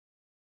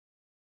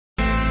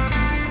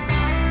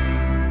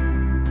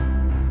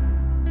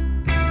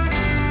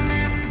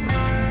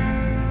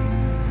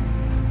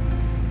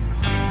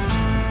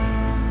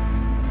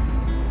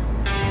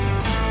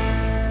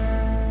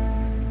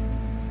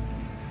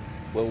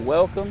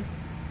welcome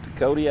to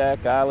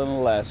Kodiak Island,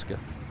 Alaska.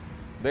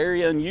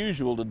 Very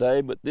unusual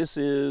today, but this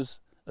is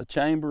a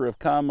Chamber of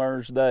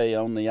Commerce day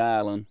on the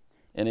island,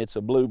 and it's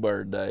a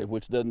bluebird day,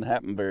 which doesn't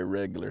happen very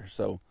regular.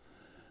 So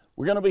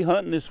we're going to be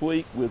hunting this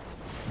week with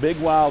Big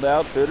Wild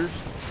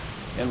Outfitters,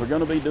 and we're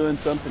going to be doing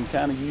something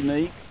kind of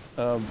unique.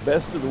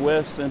 Best of the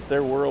West sent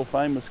their world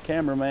famous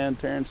cameraman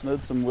Terrence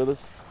Knudsen with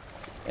us,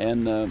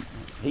 and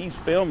he's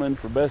filming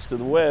for Best of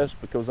the West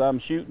because I'm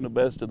shooting a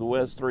Best of the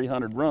West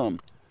 300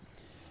 rum.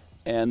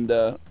 And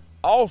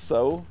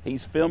also,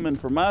 he's filming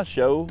for my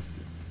show,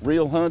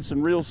 Real Hunts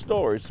and Real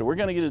Stories. So we're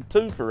going to get a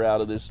twofer out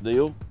of this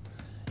deal.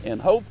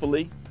 And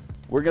hopefully,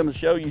 we're going to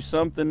show you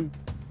something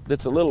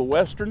that's a little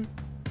Western.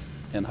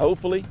 And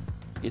hopefully,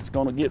 it's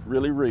going to get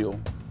really real.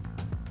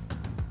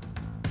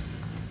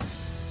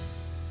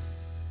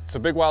 So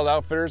Big Wild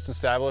Outfitters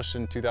established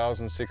in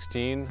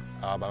 2016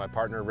 by my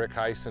partner Rick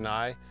Heiss and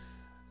I.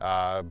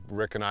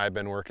 Rick and I have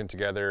been working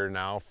together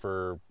now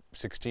for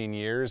 16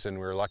 years, and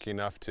we were lucky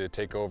enough to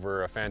take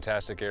over a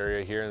fantastic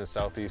area here in the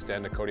southeast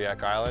end of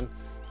Kodiak Island.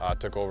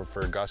 Took over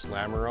for Gus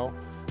Lamoureux.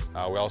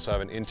 We also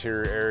have an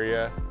interior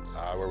area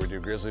where we do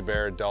grizzly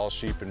bear, Dall,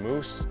 sheep, and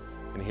moose.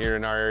 And here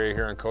in our area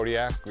here on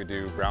Kodiak, we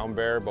do brown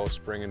bear, both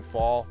spring and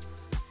fall,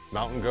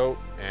 mountain goat,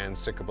 and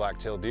Sitka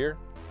black-tailed deer.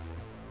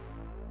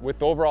 With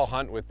the overall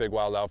hunt with Big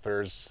Wild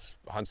Outfitters,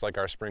 hunts like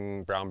our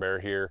spring brown bear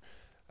here,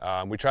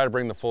 we try to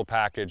bring the full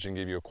package and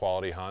give you a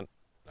quality hunt.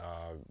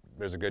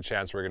 There's a good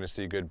chance we're going to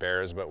see good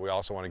bears, but we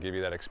also want to give you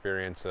that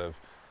experience of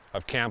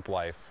camp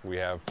life. We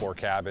have 4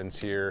 cabins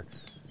here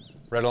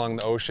right along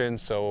the ocean,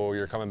 so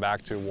you're coming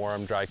back to a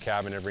warm, dry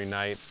cabin every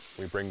night.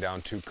 We bring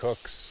down 2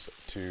 cooks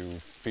to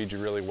feed you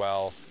really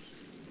well.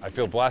 I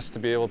feel blessed to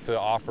be able to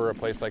offer a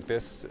place like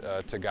this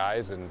to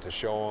guys and to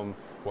show them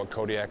what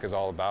Kodiak is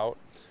all about.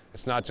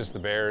 It's not just the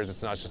bears,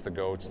 it's not just the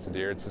goats, it's the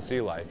deer, it's the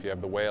sea life. You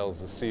have the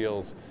whales, the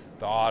seals,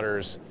 the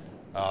otters,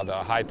 the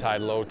high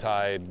tide, low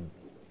tide,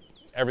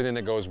 everything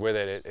that goes with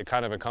it. It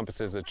kind of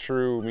encompasses a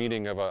true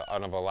meaning of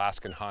an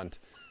Alaskan hunt.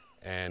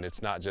 And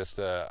it's not just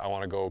I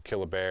want to go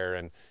kill a bear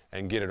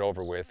and get it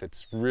over with.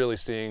 It's really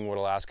seeing what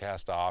Alaska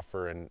has to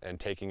offer and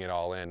taking it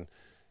all in.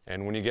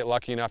 And when you get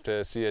lucky enough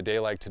to see a day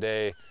like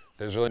today,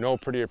 there's really no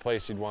prettier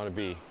place you'd want to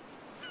be.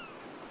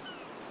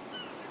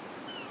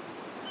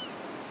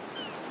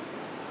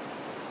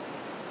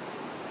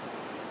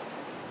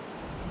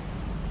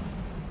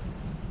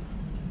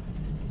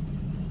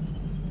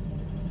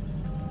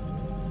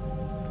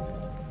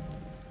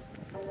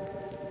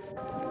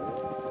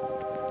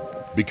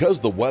 Because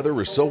the weather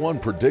is so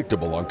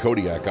unpredictable on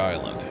Kodiak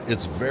Island,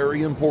 it's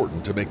very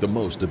important to make the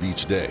most of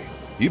each day.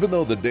 Even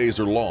though the days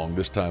are long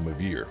this time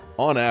of year,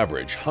 on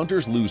average,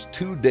 hunters lose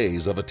 2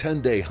 days of a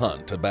 10-day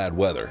hunt to bad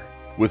weather.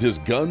 With his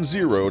gun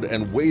zeroed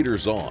and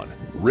waders on,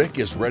 Rick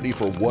is ready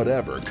for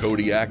whatever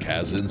Kodiak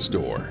has in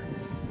store.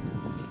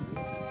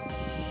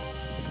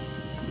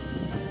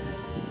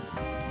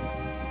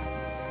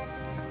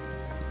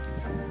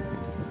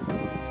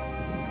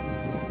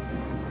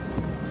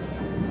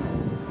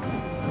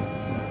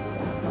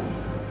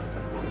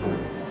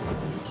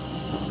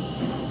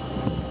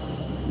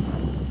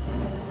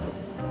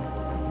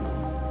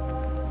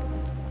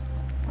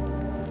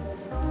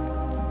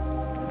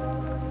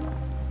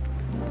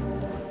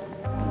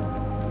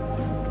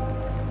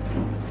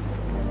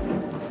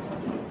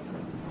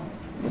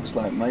 Looks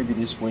like maybe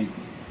this week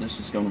this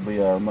is going to be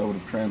our mode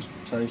of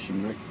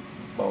transportation. Rick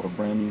bought a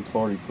brand new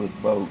 40-foot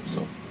boat,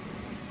 so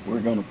we're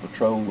going to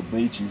patrol the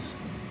beaches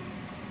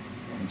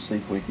and see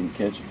if we can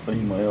catch a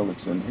female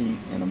that's in heat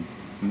and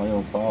a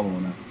male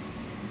following her.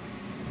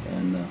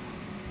 And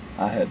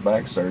I had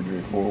back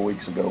surgery 4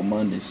 weeks ago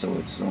Monday, so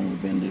it's only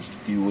been just a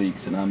few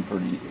weeks, and I'm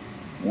pretty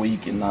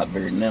weak and not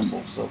very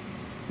nimble, so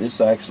this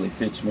actually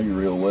fits me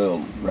real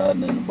well,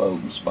 riding in the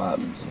boat and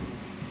spotting. So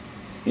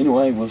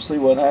anyway, we'll see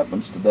what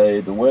happens today.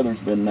 The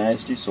weather's been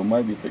nasty, so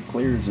maybe if it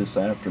clears this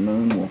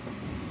afternoon,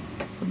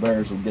 the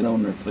bears will get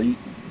on their feet.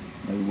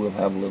 Maybe we'll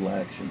have a little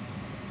action.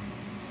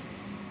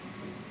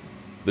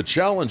 The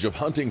challenge of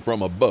hunting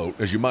from a boat,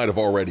 as you might have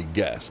already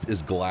guessed,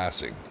 is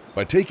glassing.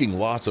 By taking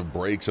lots of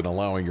breaks and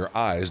allowing your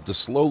eyes to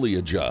slowly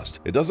adjust,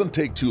 it doesn't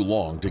take too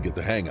long to get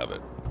the hang of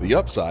it. The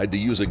upside to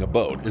using a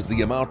boat is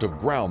the amount of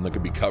ground that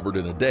can be covered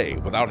in a day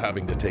without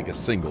having to take a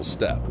single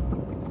step.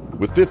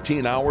 With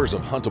 15 hours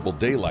of huntable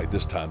daylight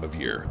this time of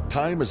year,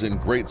 time is in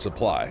great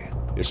supply.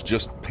 It's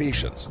just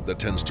patience that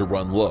tends to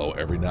run low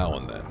every now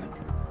and then.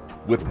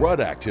 With rut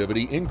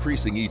activity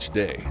increasing each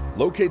day,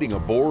 locating a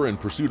boar in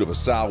pursuit of a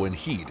sow in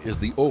heat is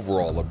the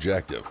overall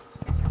objective.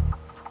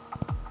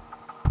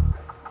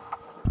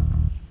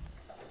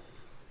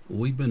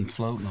 We've been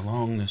floating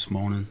along this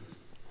morning.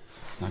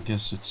 I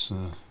guess it's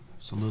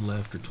a little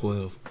after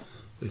 12.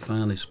 We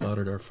finally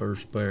spotted our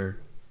first bear,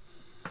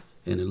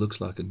 and it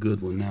looks like a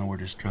good one. Now we're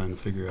just trying to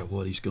figure out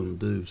what he's going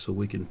to do so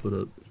we can put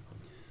up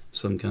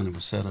some kind of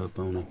a setup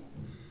on him.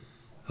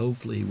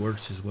 Hopefully he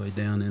works his way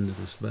down into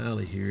this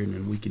valley here, and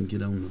then we can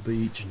get on the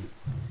beach and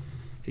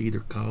either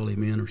call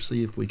him in or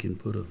see if we can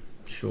put a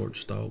short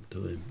stalk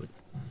to him. But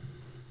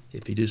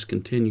if he just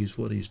continues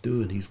what he's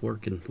doing, he's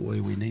working the way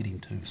we need him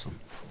to. So,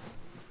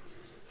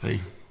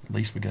 hey, at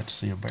least we got to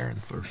see a bear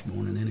the first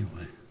morning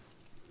anyway.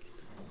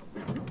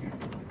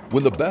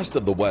 When the Best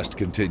of the West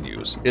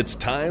continues, it's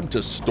time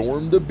to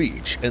storm the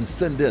beach and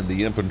send in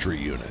the infantry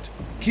unit.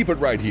 Keep it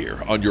right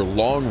here on your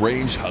Long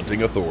Range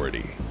Hunting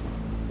Authority.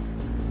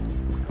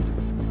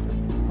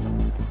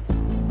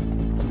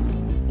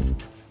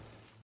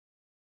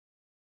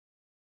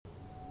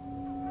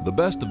 The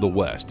Best of the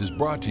West is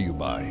brought to you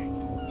by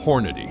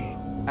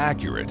Hornady,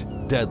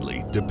 accurate,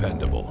 deadly,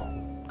 dependable.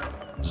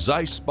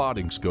 Zeiss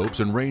spotting scopes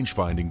and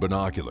range-finding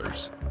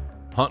binoculars.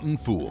 Huntin'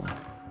 Fool.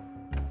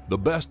 The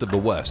Best of the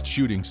West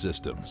shooting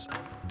systems.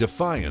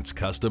 Defiance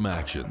Custom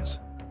Actions.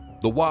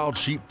 The Wild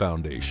Sheep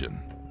Foundation.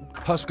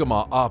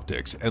 Huskama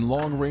Optics and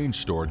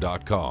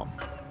LongRangeStore.com.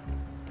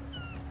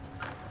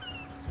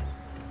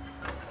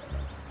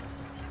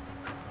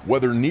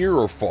 Whether near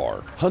or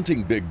far,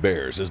 hunting big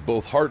bears is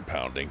both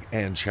heart-pounding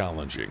and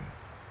challenging.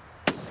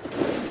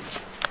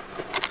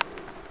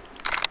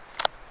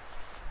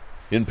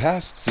 In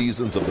past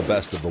seasons of the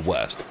Best of the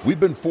West, we've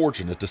been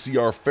fortunate to see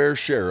our fair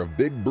share of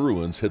big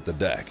Bruins hit the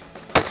deck.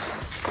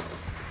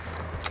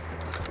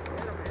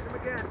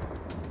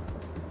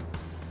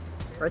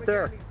 Right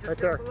there, right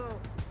there.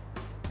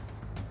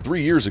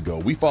 3 years ago,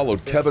 we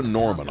followed Kevin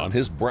Norman on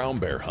his brown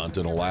bear hunt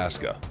in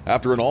Alaska.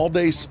 After an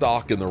all-day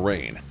stalk in the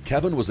rain,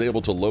 Kevin was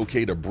able to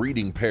locate a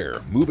breeding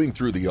pair moving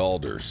through the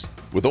alders.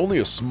 With only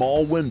a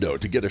small window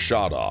to get a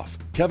shot off,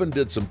 Kevin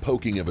did some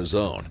poking of his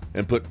own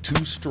and put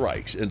 2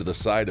 strikes into the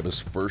side of his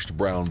first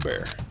brown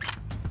bear.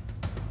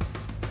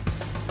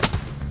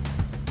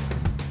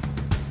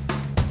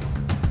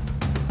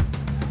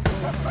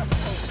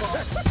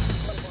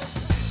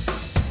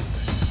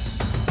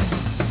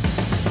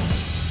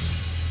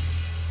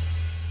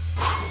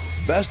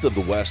 Best of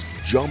the West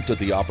jumped at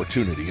the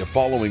opportunity of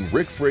following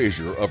Rick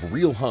Frazier of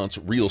Real Hunts,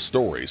 Real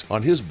Stories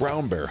on his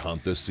brown bear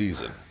hunt this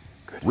season.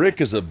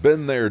 Rick is a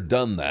been-there,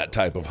 done-that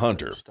type of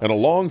hunter, and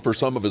along for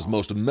some of his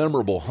most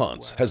memorable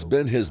hunts has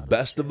been his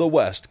Best of the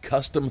West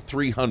Custom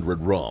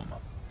 300 Rum.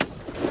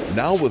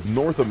 Now with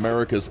North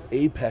America's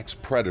apex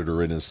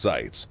predator in his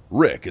sights,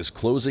 Rick is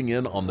closing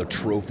in on the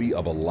trophy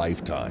of a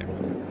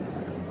lifetime.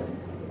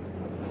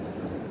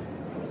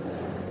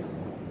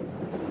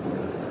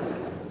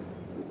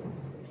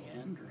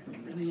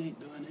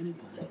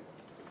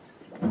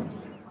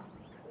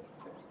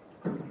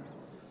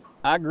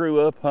 I grew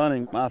up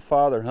hunting. My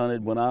father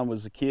hunted when I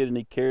was a kid, and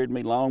he carried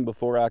me long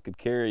before I could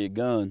carry a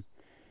gun.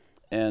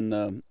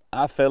 And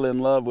I fell in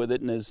love with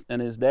it,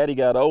 and as Daddy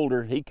got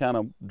older, he kind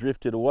of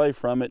drifted away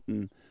from it,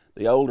 and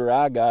the older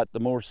I got, the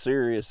more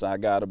serious I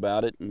got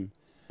about it. And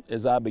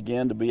as I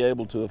began to be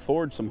able to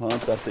afford some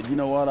hunts, I said, you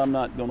know what, I'm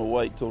not going to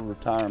wait till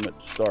retirement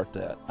to start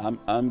that.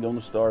 I'm going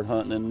to start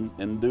hunting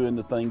and doing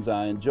the things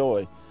I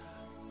enjoy.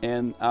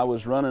 And I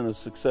was running a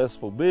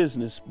successful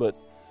business, but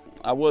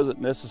I wasn't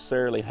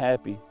necessarily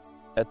happy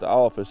at the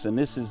office, and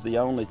this is the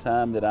only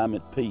time that I'm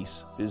at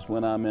peace, is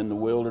when I'm in the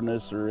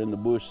wilderness or in the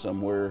bush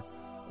somewhere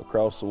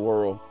across the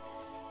world.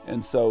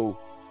 And so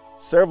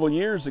several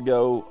years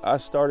ago, I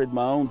started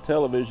my own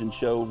television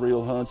show,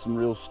 Real Hunts and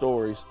Real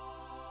Stories,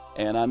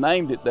 and I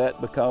named it that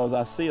because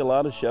I see a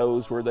lot of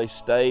shows where they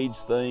stage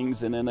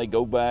things and then they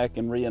go back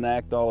and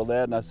reenact all of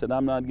that, and I said,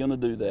 I'm not going to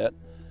do that.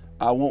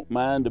 I want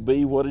mine to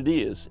be what it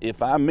is.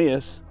 If I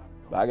miss,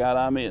 by God,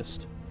 I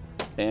missed.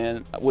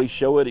 And we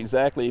show it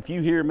exactly. If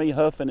you hear me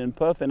huffing and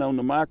puffing on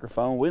the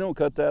microphone, we don't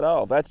cut that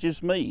off. That's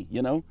just me,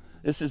 you know.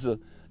 This is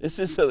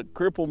a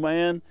crippled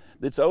man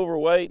that's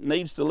overweight and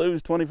needs to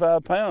lose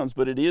 25 pounds,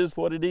 but it is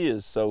what it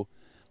is. So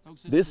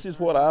this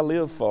is what I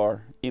live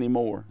for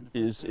anymore,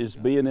 is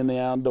being in the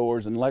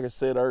outdoors. And like I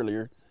said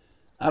earlier,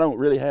 I don't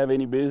really have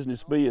any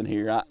business being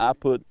here. I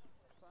put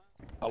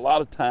a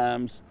lot of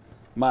times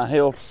my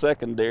health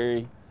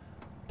secondary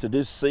to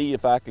just see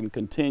if I can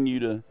continue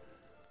to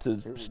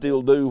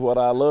still do what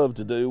I love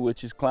to do,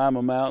 which is climb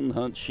a mountain,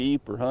 hunt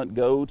sheep or hunt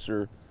goats,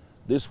 or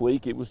this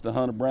week it was to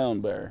hunt a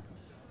brown bear.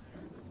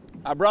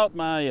 I brought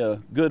my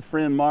good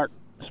friend Mark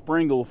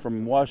Springle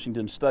from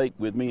Washington State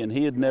with me, and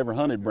he had never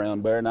hunted brown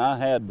bear, and I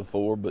had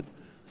before, but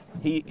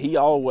he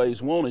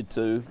always wanted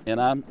to, and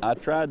I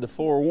tried to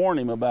forewarn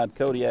him about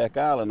Kodiak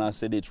Island. I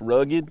said, it's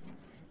rugged,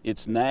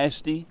 it's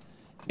nasty,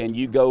 and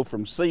you go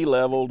from sea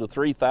level to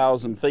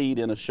 3,000 feet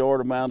in a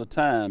short amount of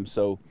time.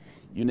 So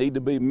you need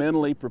to be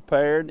mentally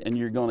prepared, and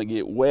you're going to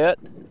get wet,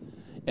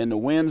 and the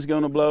wind's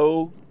going to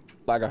blow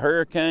like a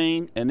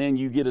hurricane, and then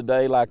you get a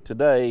day like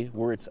today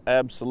where it's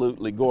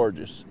absolutely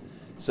gorgeous.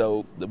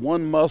 So the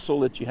one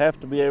muscle that you have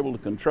to be able to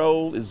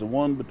control is the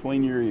one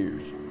between your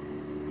ears.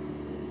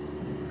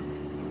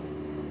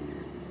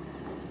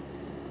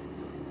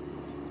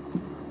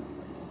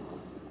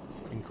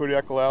 In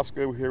Kodiak,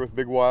 Alaska, we're here with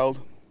Big Wild,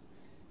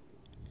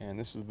 and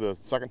this is the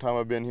second time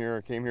I've been here.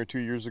 I came here 2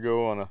 years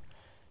ago on a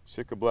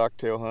Sitka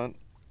blacktail hunt.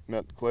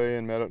 Met Clay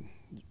and met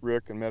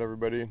Rick and met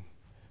everybody,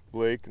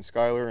 Blake and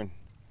Skylar,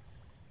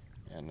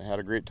 and had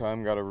a great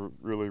time. Got a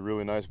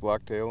really nice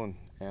blacktail,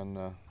 and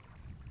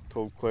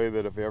told Clay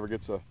that if he ever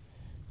gets a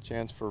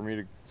chance for me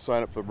to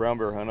sign up for the brown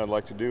bear hunt, I'd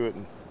like to do it.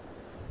 And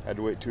had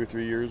to wait 2 or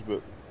 3 years,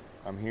 but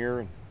I'm here,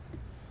 and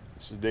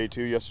this is day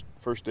 2. Yes,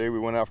 first day we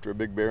went after a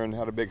big bear and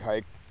had a big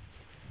hike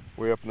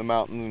way up in the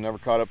mountains and never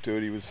caught up to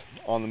it. He was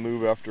on the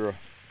move after a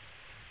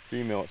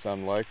female, it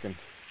sounded like, and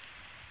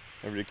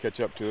never did catch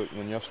up to it. And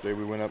then yesterday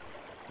we went up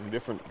in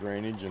different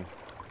drainage and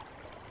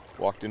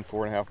walked in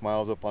 4.5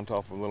 miles up on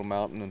top of a little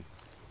mountain, and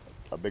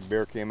a big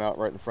bear came out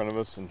right in front of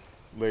us and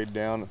laid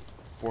down at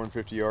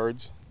 450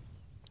 yards.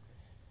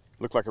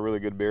 Looked like a really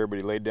good bear, but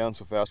he laid down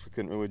so fast we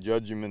couldn't really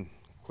judge him, and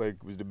Clay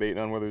was debating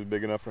on whether he was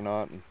big enough or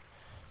not. And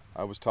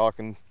I was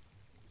talking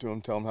to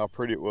him, telling him how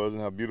pretty it was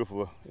and how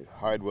beautiful the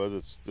hide was.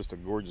 It's just a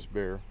gorgeous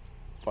bear.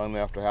 Finally,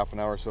 after half an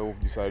hour or so,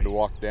 decided to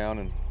walk down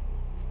and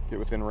get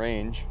within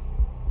range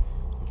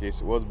in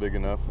case it was big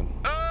enough,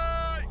 and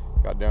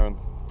got down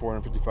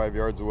 455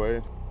 yards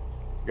away.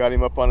 Got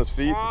him up on his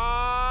feet.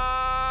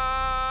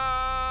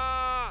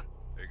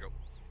 There you go.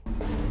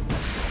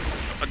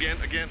 Again.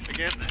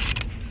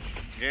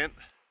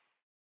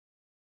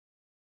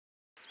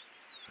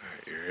 All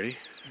right, you ready?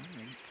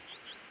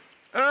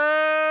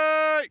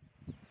 Hey!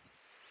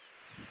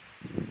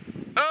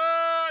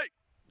 Hey!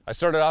 I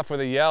started off with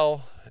a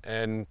yell,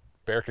 and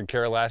bear could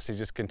care less. He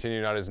just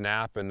continued on his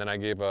nap, and then I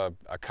gave a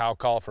cow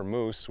call for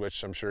moose,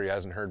 which I'm sure he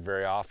hasn't heard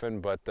very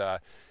often,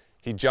 but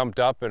he jumped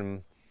up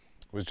and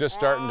was just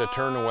starting to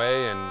turn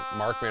away, and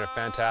Mark made a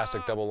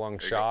fantastic double lung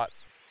shot.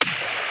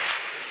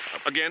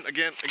 Again.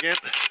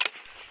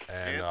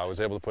 And I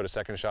was able to put a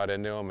second shot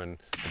into him, and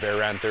the bear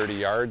ran 30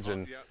 yards,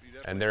 and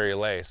there he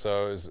lay.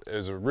 So it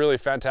was a really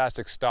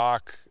fantastic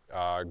stalk.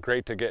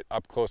 Great to get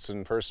up close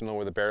and personal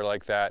with a bear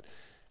like that,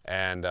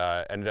 and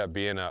ended up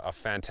being a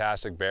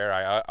fantastic bear.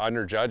 I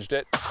underjudged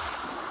it. It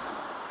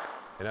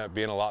ended up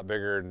being a lot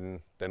bigger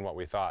than what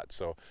we thought.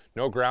 So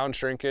no ground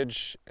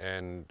shrinkage,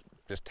 and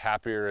just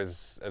happier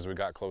as we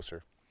got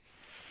closer.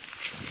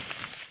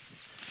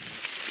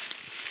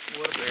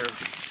 What a bear.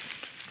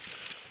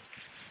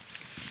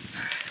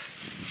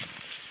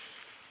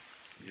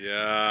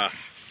 Yeah.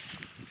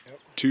 Yep.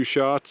 2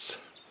 shots,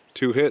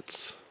 2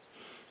 hits.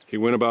 He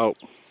went about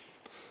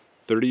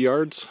 30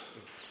 yards.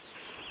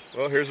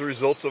 Well, here's the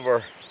results of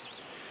our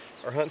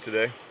hunt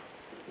today.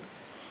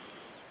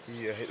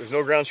 There's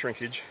no ground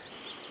shrinkage.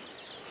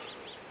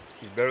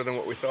 He's better than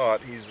what we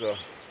thought. He's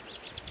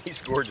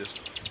gorgeous.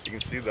 You can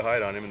see the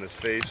hide on him in his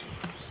face.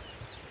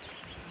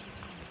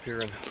 Up here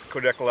in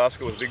Kodiak,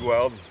 Alaska with Big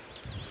Wild,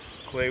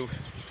 Clay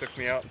took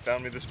me out and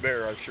found me this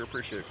bear. I sure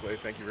appreciate it, Clay.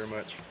 Thank you very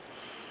much.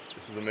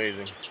 This is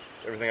amazing.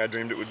 It's everything I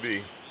dreamed it would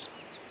be.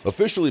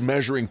 Officially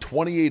measuring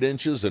 28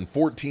 inches and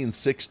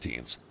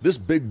 14/16, this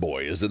big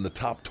boy is in the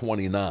top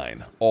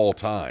 29 all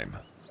time.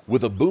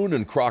 With a Boone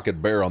and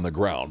Crockett bear on the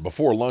ground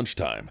before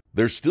lunchtime,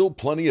 there's still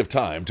plenty of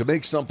time to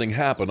make something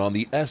happen on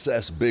the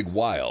SS Big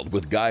Wild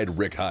with guide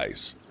Rick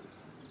Heiss.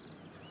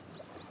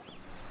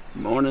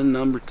 Morning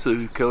number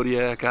 2,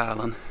 Kodiak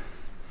Island.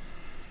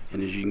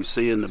 And as you can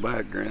see in the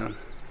background,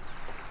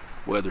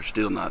 weather's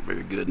still not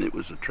very good, and it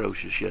was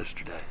atrocious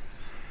yesterday.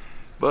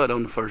 But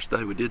on the first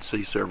day we did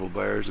see several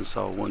bears and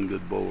saw one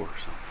good boar.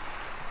 So,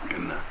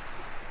 and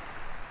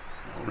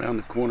around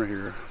the corner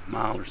here, a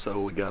mile or so,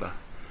 we got a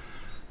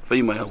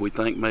female we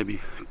think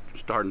maybe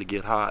starting to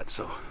get hot.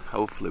 So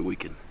hopefully we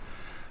can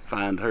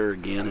find her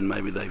again, and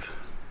maybe they've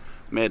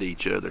met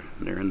each other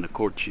and they're in the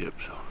courtship.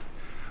 So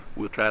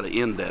we'll try to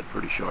end that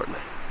pretty shortly.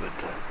 But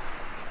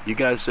you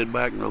guys sit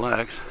back and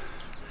relax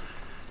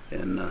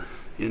and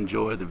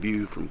enjoy the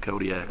view from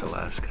Kodiak,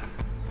 Alaska.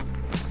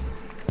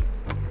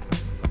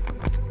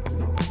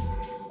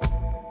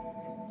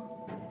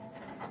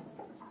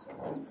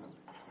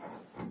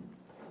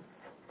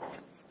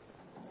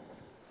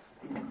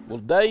 Well,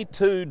 day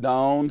 2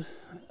 dawned,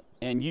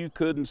 and you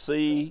couldn't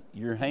see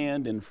your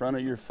hand in front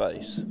of your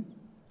face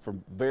for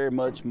very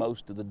much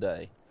most of the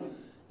day.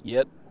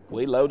 Yet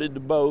we loaded the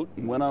boat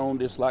and went on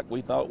just like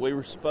we thought we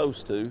were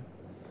supposed to.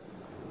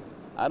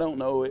 I don't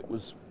know, it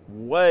was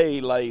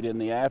way late in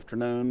the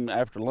afternoon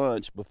after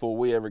lunch before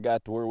we ever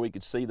got to where we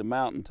could see the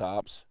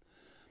mountaintops.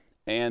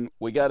 And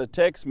we got a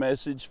text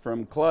message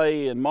from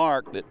Clay and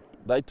Mark that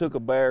they took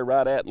a bear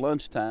right at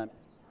lunchtime.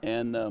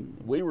 And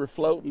we were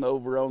floating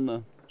over on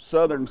the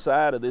southern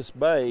side of this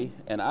bay,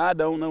 and I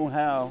don't know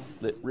how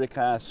that Rick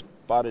Heiss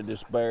spotted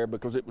this bear,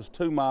 because it was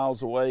 2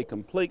 miles away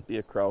completely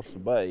across the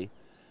bay.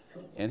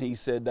 And he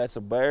said, that's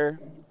a bear,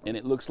 and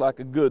it looks like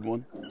a good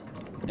one,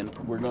 and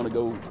we're gonna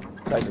go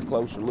take a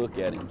closer look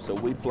at him. So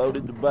we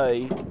floated the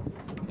bay,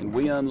 and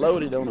we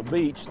unloaded on a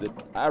beach that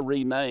I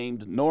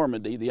renamed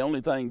Normandy. The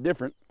only thing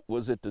different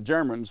was that the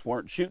Germans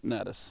weren't shooting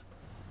at us,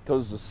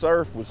 because the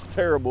surf was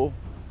terrible.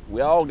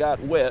 We all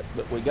got wet,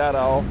 but we got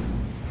off,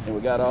 and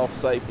we got off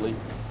safely,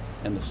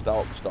 and the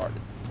stalk started.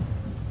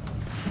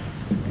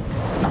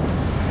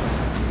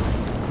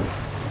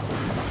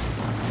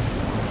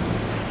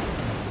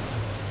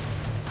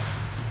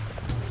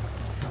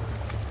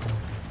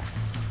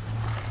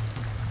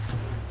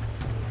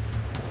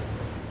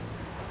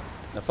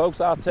 Now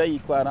folks, I'll tell you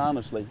quite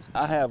honestly,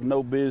 I have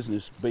no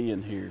business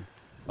being here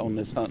on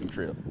this hunting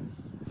trip.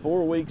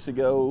 4 weeks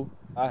ago,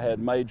 I had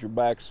major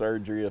back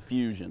surgery, a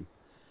fusion,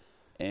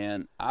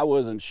 and I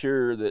wasn't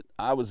sure that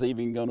I was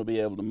even going to be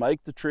able to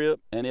make the trip,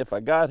 and if I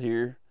got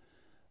here,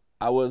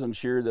 I wasn't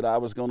sure that I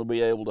was going to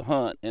be able to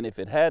hunt, and if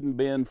it hadn't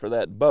been for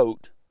that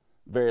boat,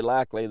 very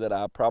likely that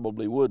I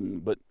probably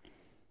wouldn't. But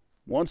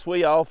once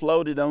we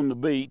offloaded on the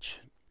beach,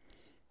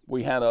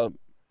 we had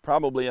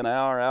probably an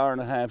hour, hour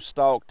and a half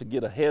stalk to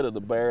get ahead of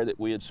the bear that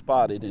we had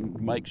spotted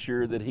and make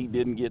sure that he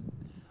didn't get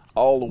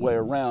all the way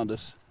around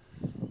us.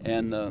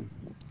 And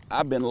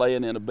I've been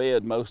laying in a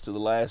bed most of the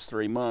last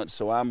 3 months,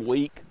 so I'm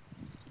weak.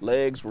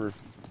 Legs were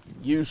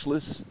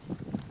useless,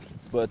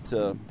 but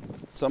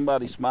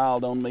somebody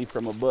smiled on me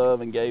from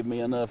above and gave me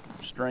enough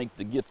strength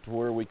to get to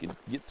where we could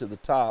get to the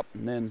top.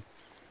 And then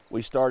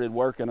we started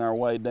working our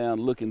way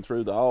down, looking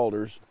through the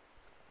alders.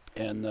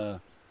 And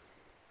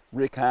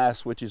Rick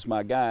Heiss, which is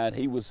my guide,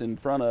 he was in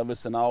front of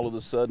us, and all of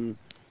a sudden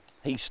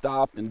he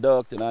stopped and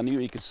ducked, and I knew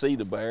he could see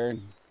the bear.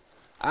 And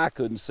I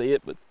couldn't see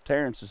it, but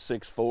Terrence is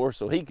 6'4",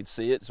 so he could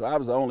see it, so I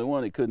was the only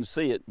one that couldn't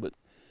see it. But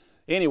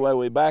anyway,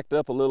 we backed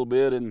up a little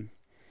bit, and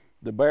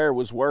the bear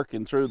was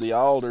working through the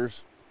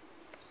alders,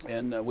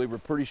 and we were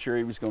pretty sure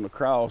he was going to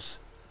cross.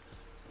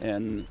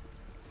 And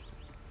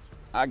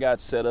I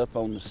got set up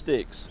on the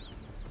sticks.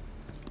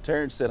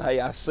 Terrence said, "Hey,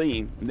 I see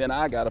him," and then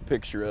I got a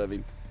picture of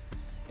him.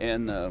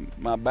 And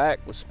my back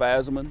was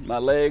spasming, my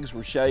legs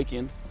were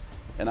shaking,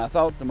 and I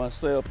thought to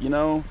myself, you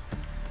know,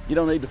 you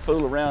don't need to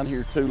fool around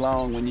here too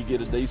long when you get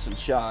a decent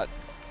shot.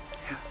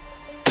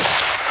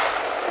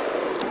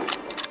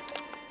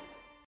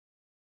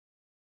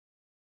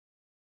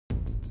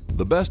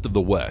 The Best of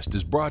the West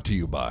is brought to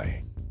you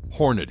by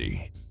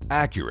Hornady,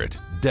 accurate,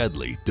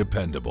 deadly,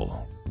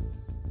 dependable.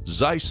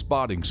 Zeiss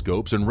spotting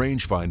scopes and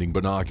range-finding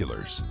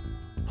binoculars.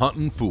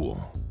 Huntin'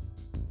 Fool.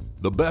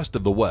 The Best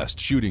of the West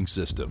shooting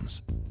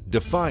systems.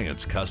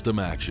 Defiance Custom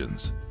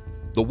Actions.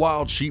 The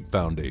Wild Sheep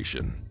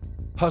Foundation.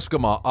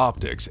 Huskama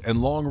Optics and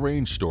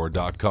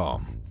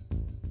LongRangeStore.com.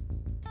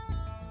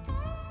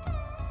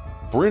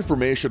 For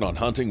information on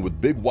hunting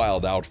with Big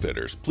Wild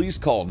Outfitters, please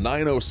call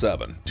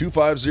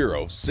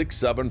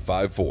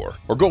 907-250-6754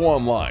 or go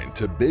online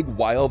to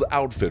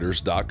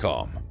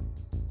BigWildOutfitters.com.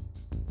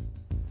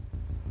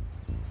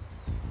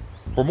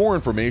 For more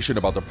information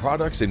about the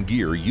products and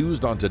gear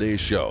used on today's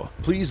show,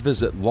 please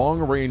visit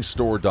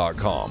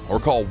LongRangeStore.com or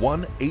call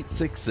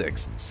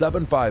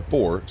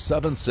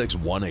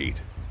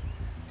 1-866-754-7618.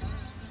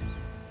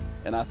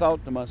 And I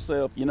thought to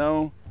myself, you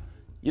know,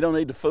 you don't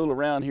need to fool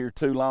around here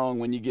too long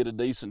when you get a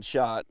decent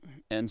shot.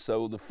 And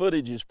so the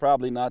footage is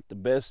probably not the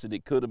best that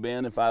it could have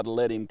been if I'd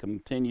let him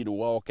continue to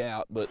walk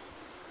out. But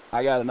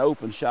I got an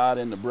open shot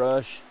in the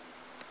brush,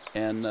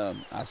 and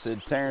I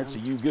said, "Terrence, are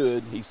you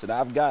good?" He said,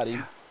 "I've got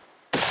him."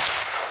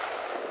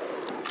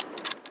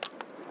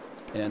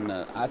 And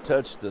I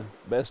touched the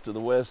Best of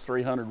the West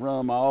 300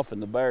 rum off, and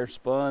the bear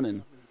spun,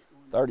 and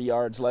 30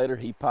 yards later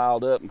he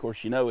piled up. And of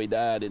course, you know, he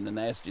died in the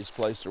nastiest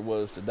place there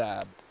was to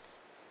die.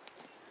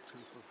 2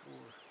 for 4,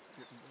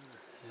 getting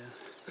better, yeah.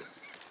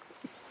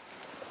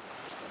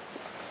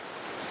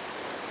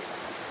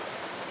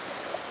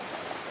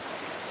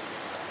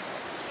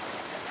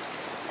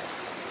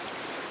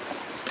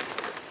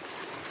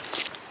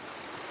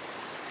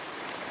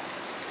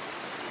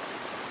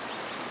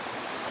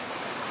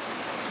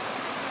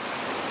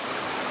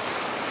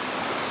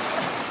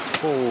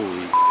 Holy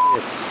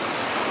shit.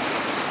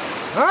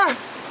 Ah!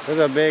 That's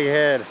a big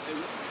head.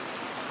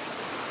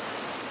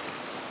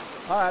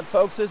 All right,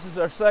 folks, this is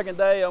our second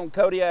day on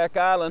Kodiak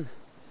Island.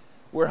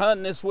 We're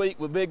hunting this week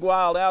with Big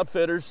Wild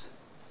Outfitters.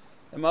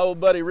 And my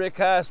old buddy Rick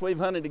Heiss, we've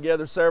hunted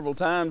together several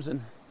times,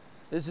 and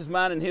this is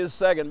mine and his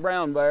second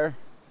brown bear.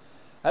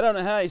 I don't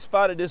know how he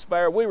spotted this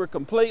bear. We were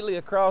completely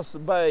across the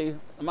bay,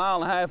 a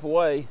mile and a half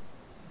away.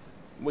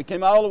 We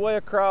came all the way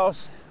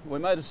across. We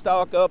made a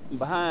stalk up and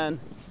behind.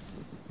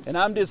 And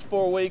I'm just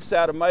 4 weeks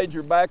out of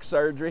major back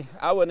surgery.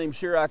 I wasn't even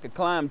sure I could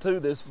climb to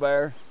this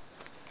bear.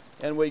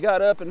 And we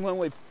got up, and when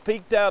we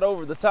peeked out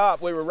over the top,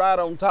 we were right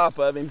on top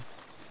of him.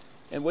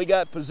 And we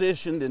got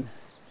positioned, and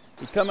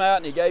he come out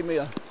and he gave me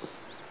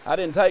I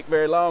didn't take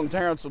very long,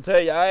 Terrence will tell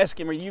you. I asked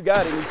him, "Are you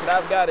got him?" He said,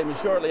 "I've got him." And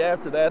shortly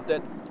after that,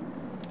 that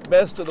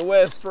Best of the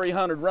West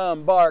 300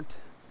 rum barked.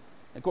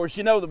 Of course,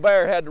 you know the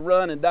bear had to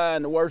run and die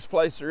in the worst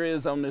place there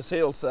is on this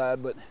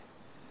hillside, but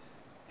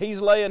he's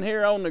laying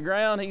here on the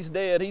ground. He's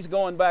dead. He's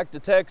going back to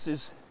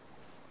Texas,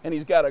 and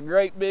he's got a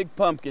great big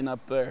pumpkin up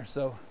there,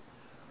 so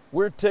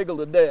we're tickled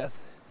to death.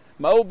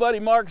 My old buddy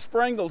Mark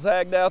Springle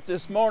tagged out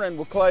this morning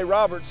with Clay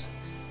Roberts,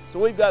 so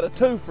we've got a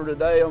twofer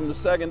today on the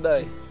second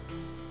day.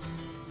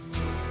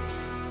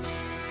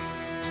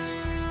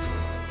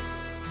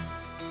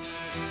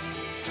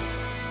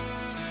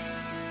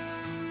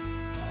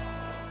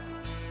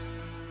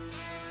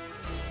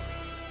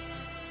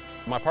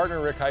 My partner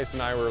Rick Heiss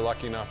and I were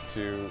lucky enough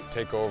to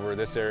take over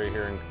this area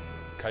here in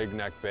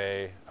Kodiak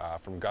Bay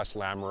from Gus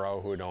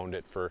Lamoureux, who had owned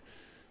it for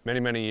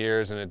many, many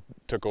years, and it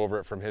took over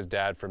it from his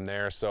dad from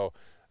there. So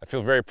I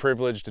feel very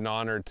privileged and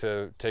honored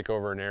to take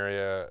over an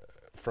area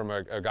from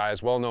a guy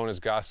as well known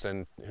as Gus,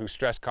 and who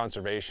stressed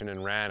conservation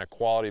and ran a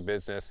quality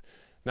business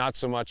not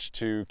so much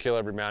to kill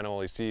every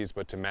animal he sees,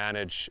 but to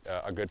manage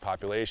a good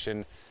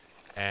population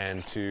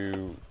and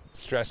to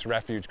stress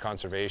refuge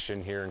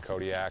conservation here in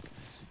Kodiak.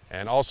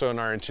 And also in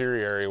our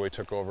interior area, we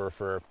took over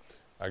for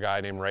a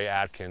guy named Ray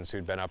Atkins,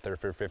 who'd been up there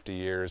for 50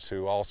 years,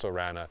 who also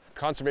ran a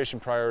conservation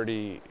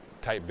priority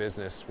type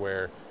business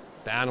where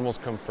the animals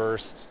come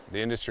first,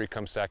 the industry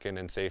comes second,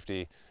 and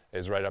safety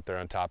is right up there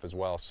on top as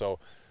well. So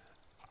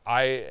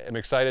I am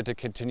excited to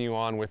continue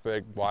on with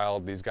Big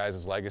Wild, these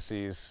guys'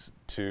 legacies,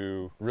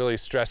 to really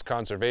stress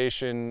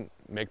conservation,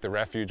 make the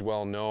refuge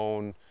well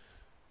known,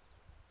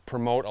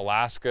 promote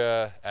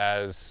Alaska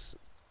as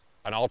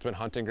an ultimate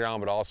hunting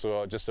ground, but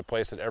also just a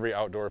place that every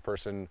outdoor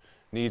person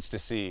needs to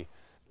see.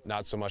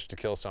 Not so much to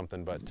kill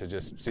something, but to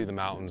just see the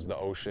mountains, the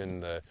ocean,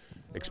 the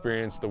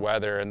experience the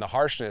weather, and the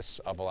harshness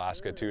of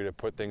Alaska too, to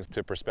put things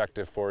to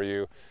perspective for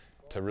you,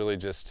 to really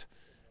just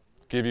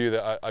give you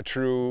a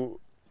true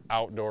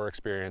outdoor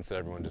experience that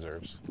everyone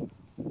deserves.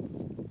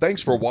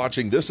 Thanks for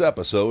watching this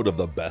episode of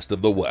The Best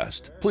of the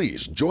West.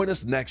 Please join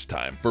us next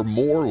time for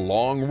more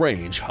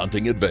long-range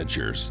hunting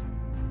adventures.